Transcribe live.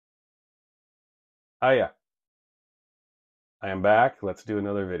Hiya, I am back. Let's do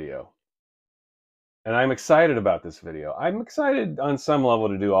another video. And I'm excited about this video. I'm excited on some level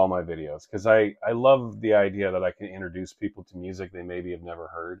to do all my videos because I love the idea that I can introduce people to music they maybe have never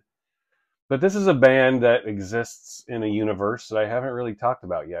heard. But this is a band that exists in a universe that I haven't really talked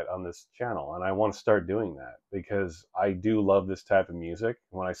about yet on this channel. And I want to start doing that because I do love this type of music.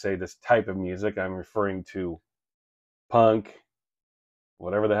 When I say this type of music, I'm referring to punk,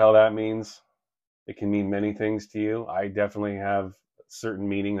 whatever the hell that means. It can mean many things to you. I definitely have a certain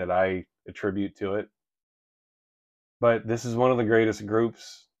meaning that I attribute to it. But this is one of the greatest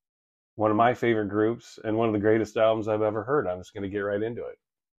groups, one of my favorite groups, and one of the greatest albums I've ever heard. I'm just going to get right into it.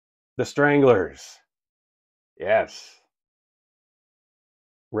 The Stranglers. Yes.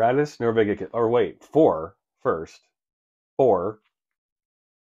 Rattus Norvegicus. Or wait, four first. Four.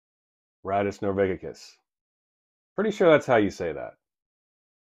 Rattus Norvegicus. Pretty sure that's how you say that.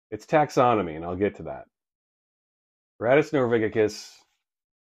 It's taxonomy, and I'll get to that. Rattus Norvegicus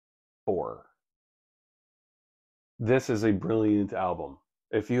 4. This is a brilliant album.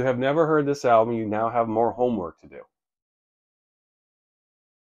 If you have never heard this album, you now have more homework to do.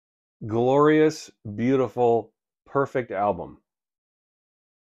 Glorious, beautiful, perfect album.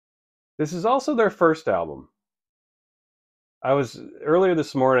 This is also their first album. Earlier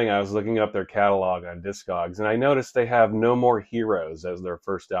this morning, I was looking up their catalog on Discogs, and I noticed they have No More Heroes as their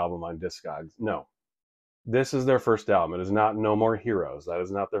first album on Discogs. No, this is their first album. It is not No More Heroes. That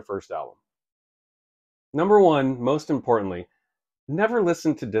is not their first album. Number one, most importantly, never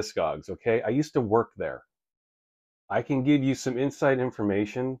listen to Discogs, okay? I used to work there. I can give you some inside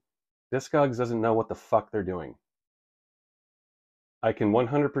information. Discogs doesn't know what the fuck they're doing. I can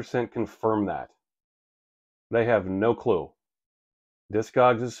 100% confirm that. They have no clue.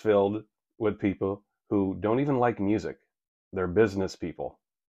 Discogs is filled with people who don't even like music. They're business people.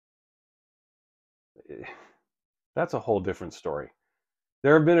 That's a whole different story.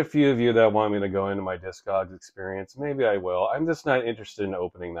 There have been a few of you that want me to go into my Discogs experience. Maybe I will. I'm just not interested in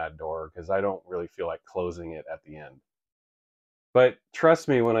opening that door because I don't really feel like closing it at the end. But trust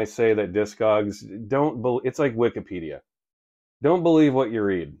me when I say that Discogs it's like Wikipedia. Don't believe what you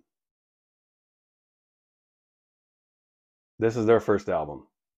read. This is their first album.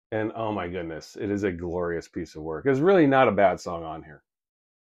 And oh my goodness, it is a glorious piece of work. There's really not a bad song on here.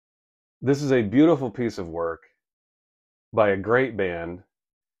 This is a beautiful piece of work by a great band.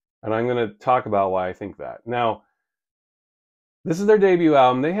 And I'm going to talk about why I think that. Now, this is their debut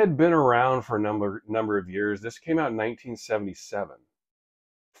album. They had been around for a number of years. This came out in 1977.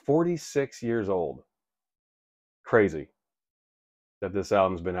 46 years old. Crazy that this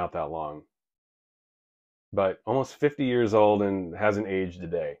album's been out that long. But almost 50 years old and hasn't aged a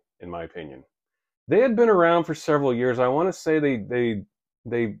day, in my opinion. They had been around for several years. I want to say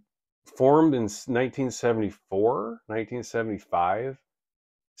they formed in 1974, 1975.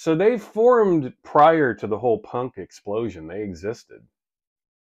 So they formed prior to the whole punk explosion. They existed.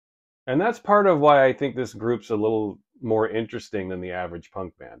 And that's part of why I think this group's a little more interesting than the average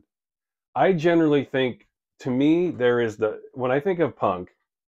punk band. I generally think, to me, when I think of punk,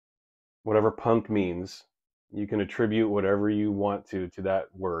 whatever punk means, you can attribute whatever you want to that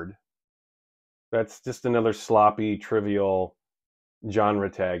word. That's just another sloppy, trivial genre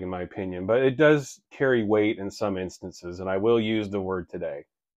tag, in my opinion. But it does carry weight in some instances, and I will use the word today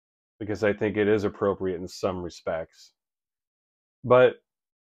because I think it is appropriate in some respects. But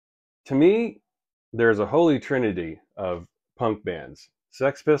to me, there's a holy trinity of punk bands: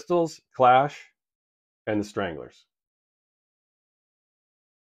 Sex Pistols, Clash, and the Stranglers.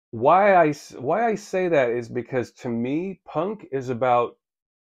 Why I say that is because, to me, punk is about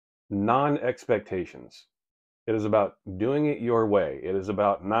non-expectations. It is about doing it your way. It is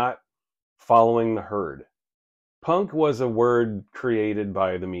about not following the herd. Punk was a word created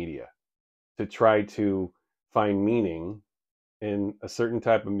by the media to try to find meaning in a certain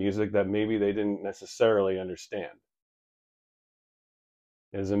type of music that maybe they didn't necessarily understand.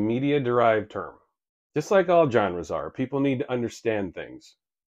 It is a media-derived term. Just like all genres are. People need to understand things.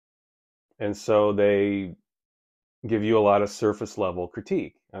 And so they give you a lot of surface level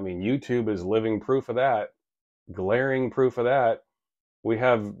critique. I mean, YouTube is living proof of that, glaring proof of that. We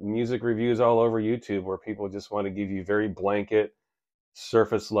have music reviews all over YouTube where people just want to give you very blanket,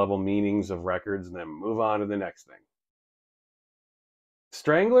 surface level meanings of records and then move on to the next thing.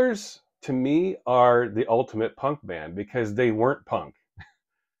 Stranglers, to me, are the ultimate punk band because they weren't punk.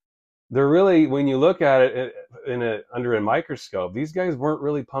 They're really, when you look at it under a microscope, these guys weren't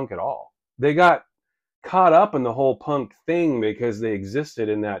really punk at all. They got caught up in the whole punk thing because they existed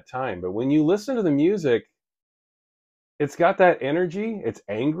in that time. But when you listen to the music, it's got that energy. It's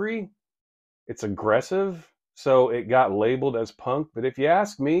angry. It's aggressive, so it got labeled as punk. But if you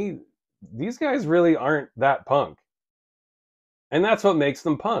ask me, these guys really aren't that punk. And that's what makes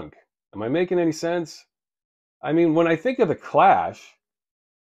them punk. Am I making any sense? I mean, when I think of The Clash,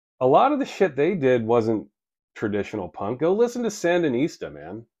 a lot of the shit they did wasn't traditional punk. Go listen to Sandinista,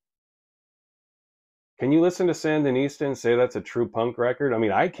 man. Can you listen to Sandinista and say that's a true punk record? I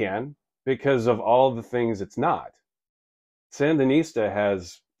mean, I can, because of all the things it's not. Sandinista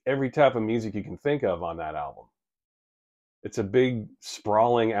has every type of music you can think of on that album. It's a big,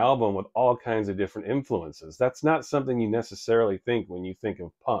 sprawling album with all kinds of different influences. That's not something you necessarily think when you think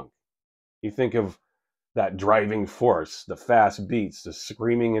of punk. You think of that driving force, the fast beats, the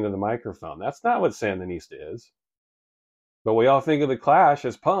screaming into the microphone. That's not what Sandinista is. But we all think of The Clash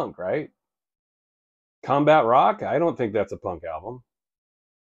as punk, right? Combat Rock, I don't think that's a punk album.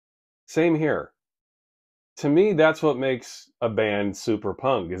 Same here. To me, that's what makes a band super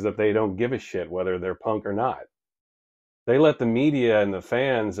punk, is that they don't give a shit whether they're punk or not. They let the media and the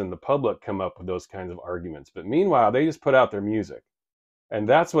fans and the public come up with those kinds of arguments. But meanwhile, they just put out their music. And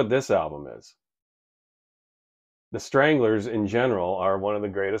that's what this album is. The Stranglers, in general, are one of the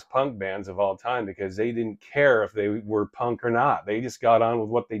greatest punk bands of all time because they didn't care if they were punk or not. They just got on with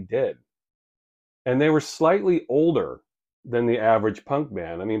what they did. And they were slightly older than the average punk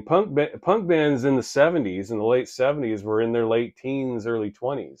band. I mean, punk bands in the 70s, in the late 70s, were in their late teens, early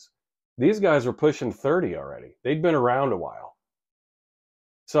 20s. These guys were pushing 30 already. They'd been around a while.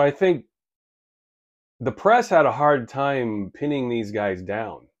 So I think the press had a hard time pinning these guys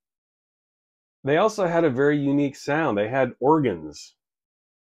down. They also had a very unique sound. They had organs.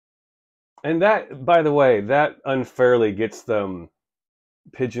 And that, by the way, that unfairly gets them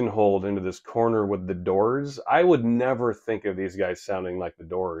pigeonholed into this corner with the Doors. I would never think of these guys sounding like the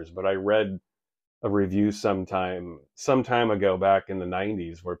Doors, but I read a review some time ago back in the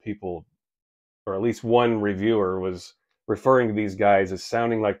 90s where people, or at least one reviewer, was referring to these guys as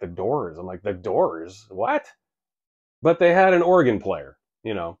sounding like the Doors. I'm like, the Doors? What? But they had an organ player,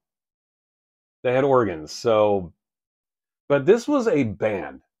 you know. They had organs. So, but this was a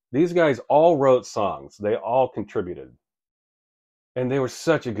band. These guys all wrote songs. They all contributed. And they were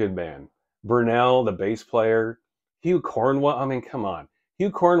such a good band. Burnell, the bass player, Hugh Cornwell. I mean, come on.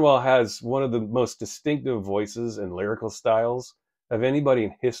 Hugh Cornwell has one of the most distinctive voices and lyrical styles of anybody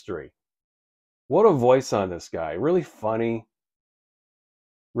in history. What a voice on this guy. Really funny,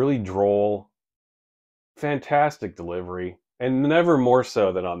 really droll, fantastic delivery, and never more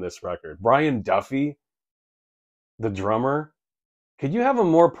so than on this record. Brian Duffy, the drummer. Could you have a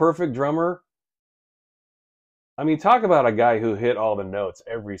more perfect drummer? I mean, talk about a guy who hit all the notes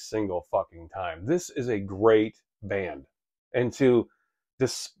every single fucking time. This is a great band. And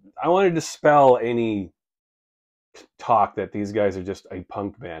I want to dispel any talk that these guys are just a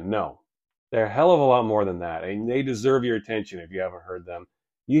punk band. No. They're a hell of a lot more than that. And they deserve your attention if you haven't heard them.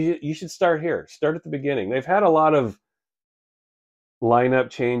 You should start here. Start at the beginning. They've had a lot of lineup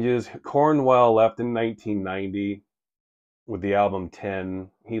changes. Cornwell left in 1990. With the album 10,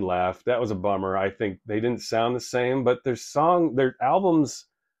 he left. That was a bummer. I think they didn't sound the same, but their albums,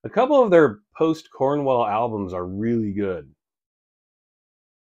 a couple of their post-Cornwell albums are really good.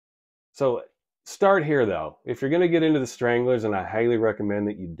 So start here, though. If you're going to get into the Stranglers, and I highly recommend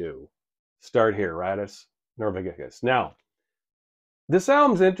that you do, start here, Rattus Norvegicus. Now, this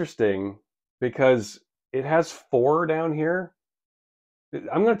album's interesting because it has 4 down here.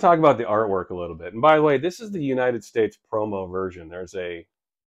 I'm going to talk about the artwork a little bit. And by the way, this is the United States promo version. There's a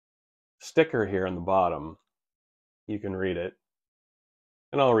sticker here on the bottom. You can read it.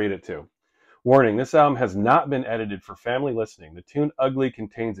 And I'll read it too. Warning, this album has not been edited for family listening. The tune Ugly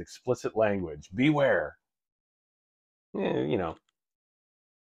contains explicit language. Beware. You know.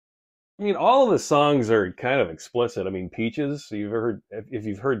 I mean, all of the songs are kind of explicit. I mean, Peaches, if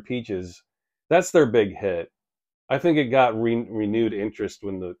you've heard Peaches, that's their big hit. I think it got renewed interest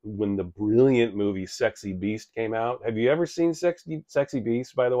when the brilliant movie Sexy Beast came out. Have you ever seen Sexy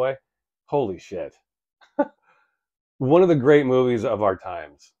Beast, by the way? Holy shit. One of the great movies of our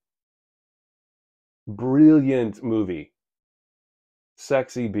times. Brilliant movie.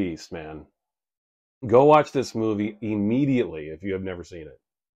 Sexy Beast, man. Go watch this movie immediately if you have never seen it.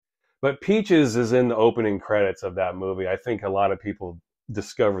 But Peaches is in the opening credits of that movie. I think a lot of people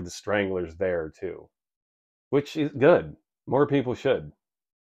discovered the Stranglers there, too. Which is good. More people should.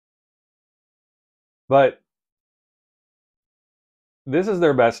 But this is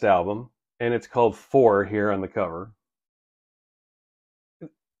their best album, and it's called 4 here on the cover.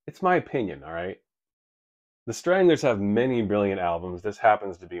 It's my opinion, all right? The Stranglers have many brilliant albums. This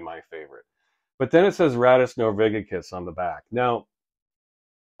happens to be my favorite. But then it says Rattus Norvegicus on the back. Now,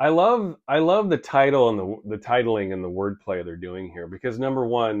 I love the title and the titling and the wordplay they're doing here because number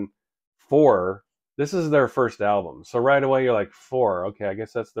one, four, this is their first album. So right away you're like, four, okay, I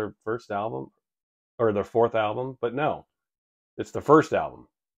guess that's their first album or their fourth album, but no, it's the first album.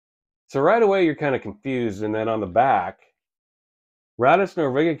 So right away you're kind of confused, and then on the back, Rattus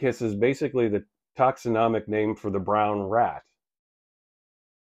Norvegicus is basically the taxonomic name for the brown rat.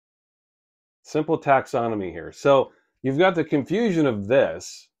 Simple taxonomy here. So you've got the confusion of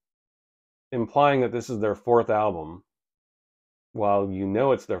this, implying that this is their fourth album, while you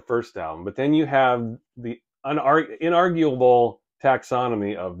know it's their first album. But then you have the inarguable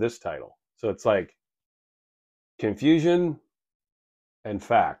taxonomy of this title. So it's like confusion and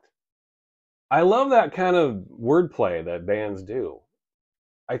fact. I love that kind of wordplay that bands do.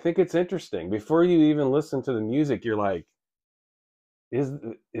 I think it's interesting. Before you even listen to the music, you're like, is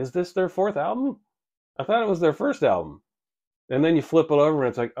this their fourth album? I thought it was their first album. And then you flip it over and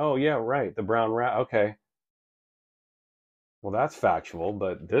it's like, oh yeah, right, the brown rat. Okay. Well, that's factual,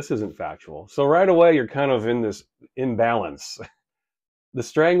 but this isn't factual. So right away you're kind of in this imbalance. The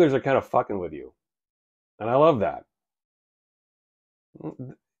Stranglers are kind of fucking with you. And I love that.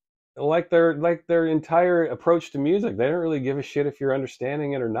 Like their entire approach to music. They don't really give a shit if you're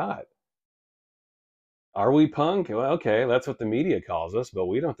understanding it or not. Are we punk? Well, okay, that's what the media calls us, but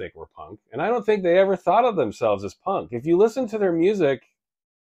we don't think we're punk. And I don't think they ever thought of themselves as punk. If you listen to their music,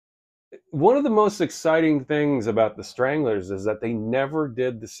 one of the most exciting things about the Stranglers is that they never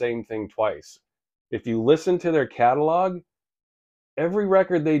did the same thing twice. If you listen to their catalog, every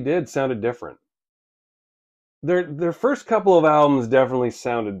record they did sounded different. Their first couple of albums definitely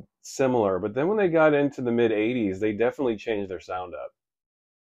sounded similar, but then when they got into the mid 80s, they definitely changed their sound up.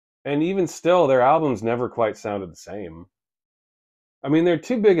 And even still, their albums never quite sounded the same. I mean, their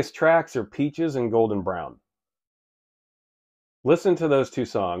two biggest tracks are Peaches and Golden Brown. Listen to those two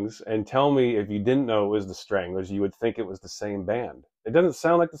songs and tell me if you didn't know it was the Stranglers, you would think it was the same band. It doesn't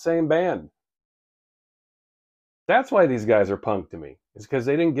sound like the same band. That's why these guys are punk to me. It's because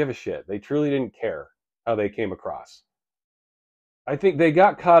they didn't give a shit. They truly didn't care how they came across. I think they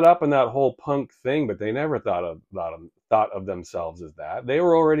got caught up in that whole punk thing, but they never thought of themselves as that. They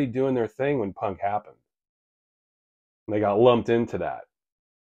were already doing their thing when punk happened. And they got lumped into that.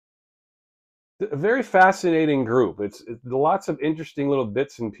 A very fascinating group. It's lots of interesting little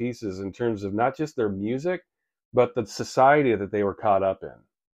bits and pieces in terms of not just their music, but the society that they were caught up in.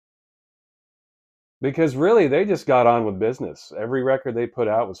 Because really, they just got on with business. Every record they put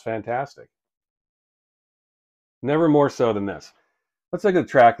out was fantastic. Never more so than this. Let's look at the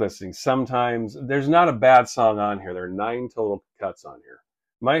track listing. Sometimes there's not a bad song on here. There are 9 total cuts on here.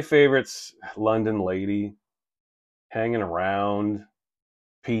 My favorites: London Lady, Hanging Around,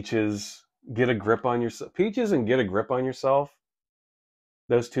 Peaches, Get a Grip on Yourself. Peaches and Get a Grip on Yourself.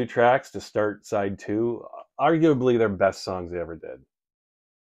 Those 2 tracks to start side 2, arguably their best songs they ever did.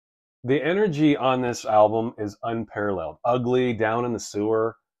 The energy on this album is unparalleled. Ugly, Down in the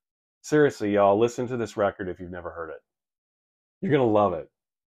Sewer. Seriously, y'all, listen to this record if you've never heard it. You're going to love it.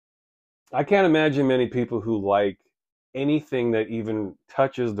 I can't imagine many people who like anything that even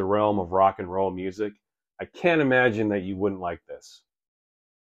touches the realm of rock and roll music. I can't imagine that you wouldn't like this.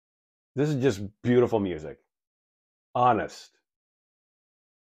 This is just beautiful music. Honest.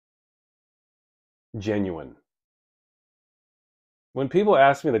 Genuine. When people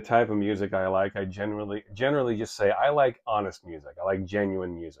ask me the type of music I like, I generally just say, I like honest music. I like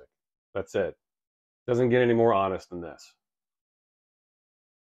genuine music. That's it. Doesn't get any more honest than this.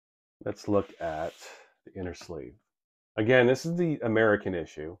 Let's look at the inner sleeve. Again, this is the American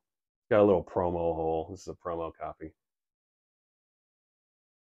issue. It's got a little promo hole. This is a promo copy.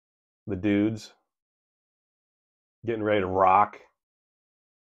 The dudes getting ready to rock.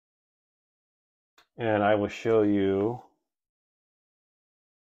 And I will show you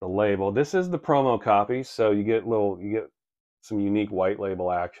the label. This is the promo copy, so you get some unique white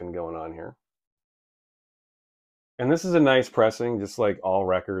label action going on here. And this is a nice pressing, just like all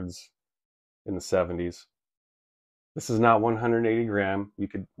records in the 70s. This is not 180 gram. You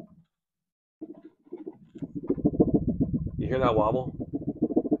hear that wobble?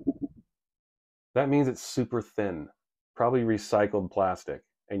 That means it's super thin, probably recycled plastic.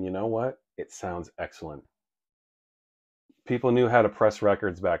 And you know what? It sounds excellent. People knew how to press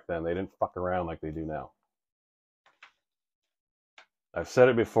records back then. They didn't fuck around like they do now. I've said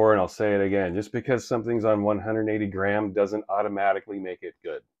it before and I'll say it again. Just because something's on 180 gram doesn't automatically make it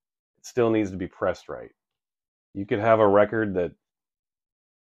good. It still needs to be pressed right. You could have a record that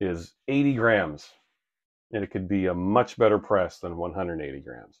is 80 grams and it could be a much better press than 180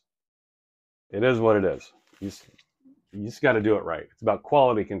 grams. It is what it is. You just got to do it right. It's about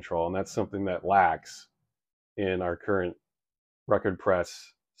quality control, and that's something that lacks in our current record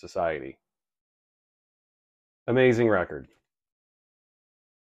press society. Amazing record.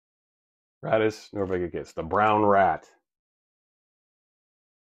 Rattus Norvegicus, the brown rat.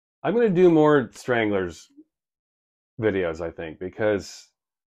 I'm going to do more Stranglers videos, I think, because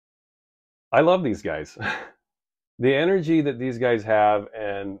I love these guys. The energy that these guys have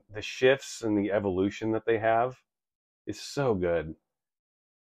and the shifts and the evolution that they have is so good.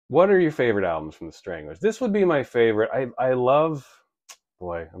 What are your favorite albums from the Stranglers? This would be my favorite. I love,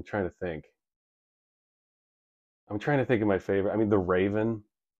 boy, I'm trying to think. I'm trying to think of my favorite. I mean, The Raven.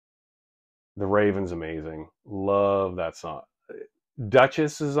 The Raven's amazing. Love that song.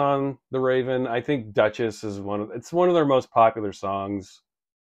 Duchess is on The Raven. I think Duchess is it's one of their most popular songs.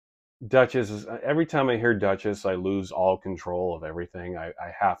 Duchess is, every time I hear Duchess, I lose all control of everything. I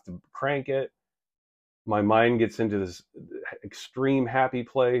have to crank it. My mind gets into this extreme happy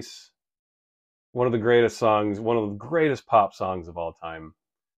place. One of the greatest songs, one of the greatest pop songs of all time.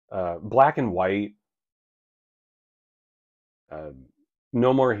 Black and White.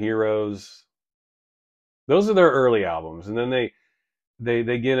 No More Heroes. Those are their early albums, and then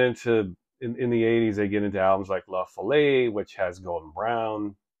they get into in the 80s. They get into albums like La Folie, which has Golden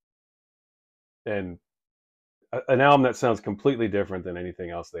Brown, and an album that sounds completely different than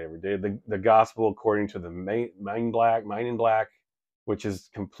anything else they ever did. The Gospel According to the Mine in Black, which is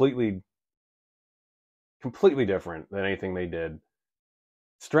completely different than anything they did.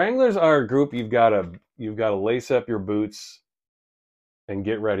 Stranglers are a group you've got to lace up your boots and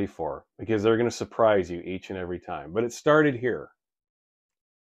get ready for, because they're going to surprise you each and every time. But it started here.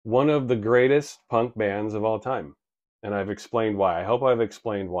 One of the greatest punk bands of all time. And I've explained why. I hope I've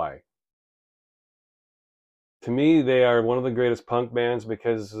explained why. To me, they are one of the greatest punk bands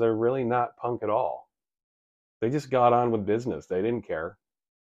because they're really not punk at all. They just got on with business. They didn't care.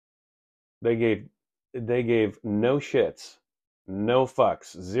 They gave no shits, no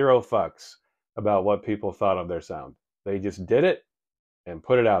fucks, zero fucks about what people thought of their sound. They just did it and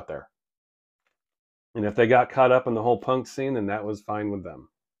put it out there. And if they got caught up in the whole punk scene, then that was fine with them.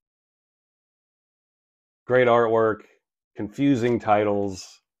 Great artwork, confusing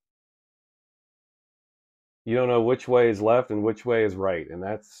titles. You don't know which way is left and which way is right, and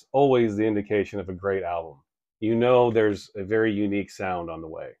that's always the indication of a great album. You know there's a very unique sound on the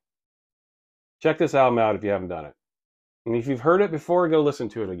way. Check this album out if you haven't done it. And if you've heard it before, go listen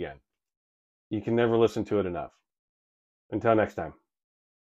to it again. You can never listen to it enough. Until next time.